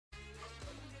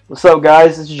What's up,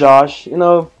 guys? It's Josh.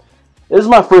 This is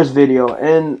my first video,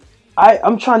 and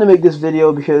I'm trying to make this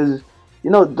video because,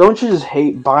 don't you just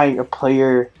hate buying a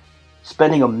player,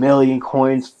 spending 1,000,000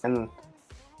 coins, and,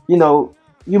 you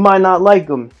might not like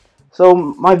them. So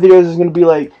my videos is going to be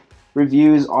like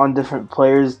reviews on different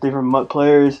players, different MUT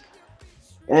players,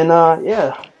 and,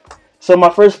 yeah. So my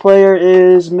first player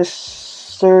is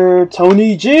Mr.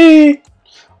 Tony G.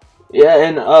 Yeah,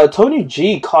 and Tony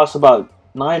G costs about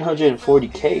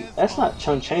 940K. That's not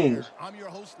chunk change.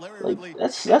 Like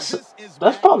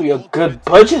that's probably a good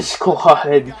budget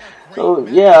squad. So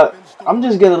yeah, I'm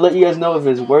just gonna let you guys know if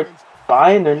it's worth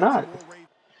buying or not.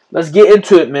 Let's get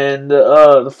into it, man.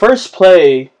 The first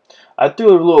play, I threw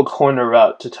a little corner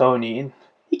route to Tony, and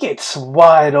he gets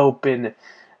wide open.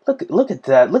 Look at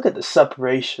that. Look at the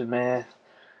separation, man.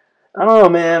 I don't know,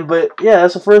 man, but yeah,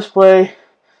 that's the first play.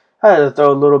 I had to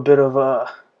throw a little bit of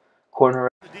a corner.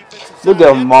 Look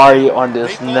at Mari on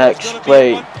this next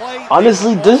play.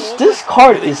 Honestly, this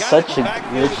card is such a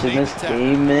glitch in this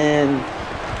game, man.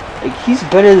 Like, he's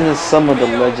better than some of the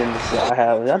legends that I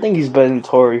have. I think he's better than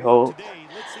Torrey Holt.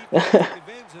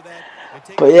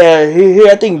 But yeah, here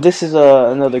I think this is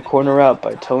another corner route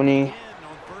by Tony.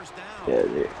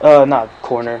 Yeah, not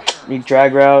corner,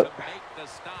 drag route.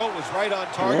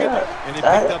 Yeah,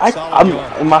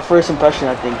 in my first impression,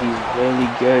 I think he's really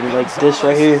good. Like this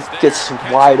right here, gets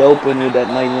wide open with that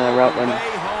 99 route running.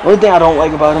 The only thing I don't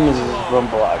like about him is his run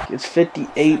block. It's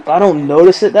 58, but I don't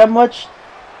notice it that much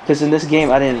because in this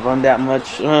game I didn't run that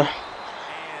much.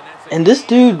 And this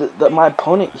dude, my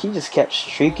opponent, he just kept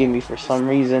streaking me for some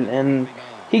reason, and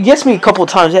he gets me a couple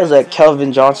times. He has that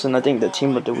Calvin Johnson, I think the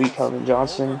team of the week, Calvin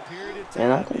Johnson,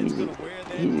 and I think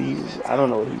he's I don't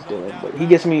know what he's doing, but he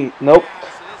gets me. Nope.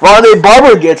 Rondé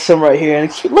Barber gets him right here, and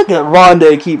look at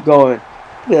Rondé keep going.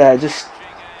 Look at that.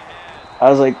 I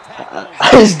was like, I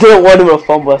just didn't want him to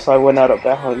fumble, so I went out of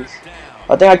bounds.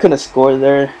 I think I couldn't score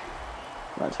there.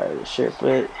 I'm not entirely sure,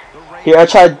 but here I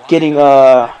tried getting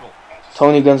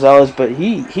Tony Gonzales, but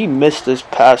he missed this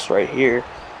pass right here.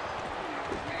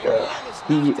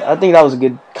 I think that was a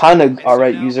good, kind of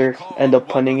alright user. End up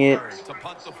punting it.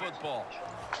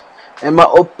 And my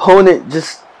opponent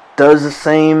just does the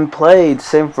same play, the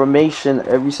same formation.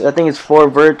 I think it's 4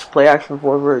 verts, play action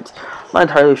 4 verts. I'm not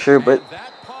entirely sure, but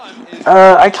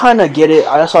I kind of get it.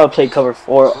 I saw I play cover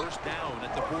 4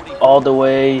 all the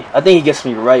way. I think he gets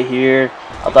me right here.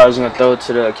 I thought I was gonna throw it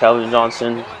to the Calvin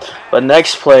Johnson, but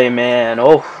next play, man,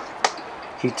 oh,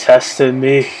 he tested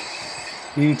me.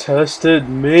 He tested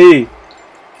me.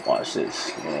 Watch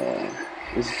this, man.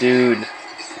 This dude.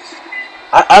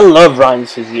 I love Ryan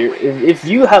Shazier. If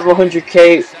you have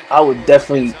 100K, I would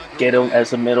definitely get him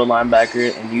as a middle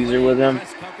linebacker and user with him.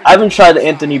 I haven't tried the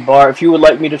Anthony Barr. If you would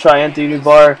like me to try Anthony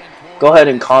Barr, go ahead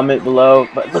and comment below.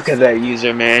 But look at that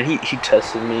user, man. He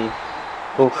tested me.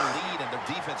 Oof.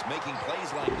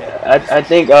 Yeah, I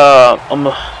think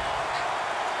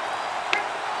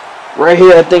right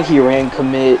here. I think he ran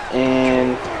commit,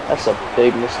 and that's a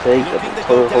big mistake. I think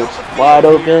Torrey Holt's wide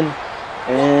open,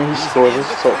 and he scores his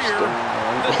touchdown.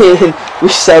 We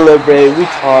celebrate, we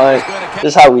taunt.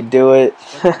 This is how we do it.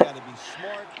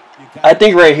 I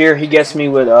think right here he gets me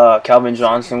with Calvin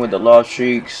Johnson with the love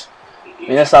streaks. I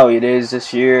mean, that's how it is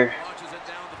this year.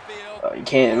 You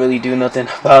can't really do nothing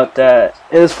about that.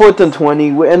 And it's 4th and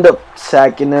 20. We end up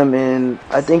sacking him, and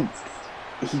I think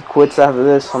he quits after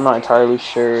this. I'm not entirely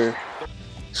sure.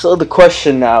 So the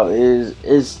question now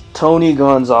is Tony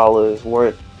Gonzales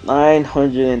worth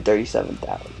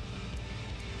 937,000?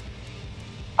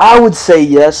 I would say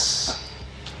yes.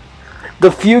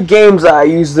 The few games I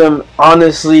used them,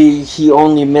 honestly, he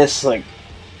only missed, like,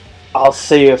 I'll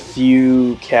say a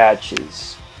few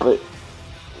catches. But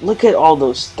look at all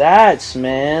those stats,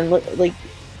 man. Like,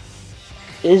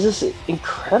 it's just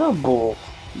incredible.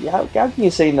 How can you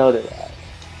say no to that?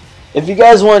 If you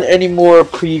guys want any more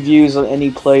previews on any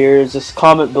players, just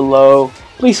comment below.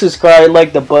 Please subscribe,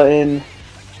 like the button.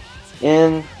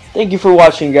 And thank you for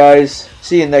watching, guys.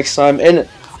 See you next time. And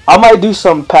I might do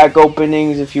some pack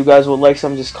openings. If you guys would like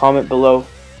some, just comment below.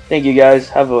 Thank you, guys.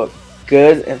 Have a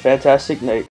good and fantastic night.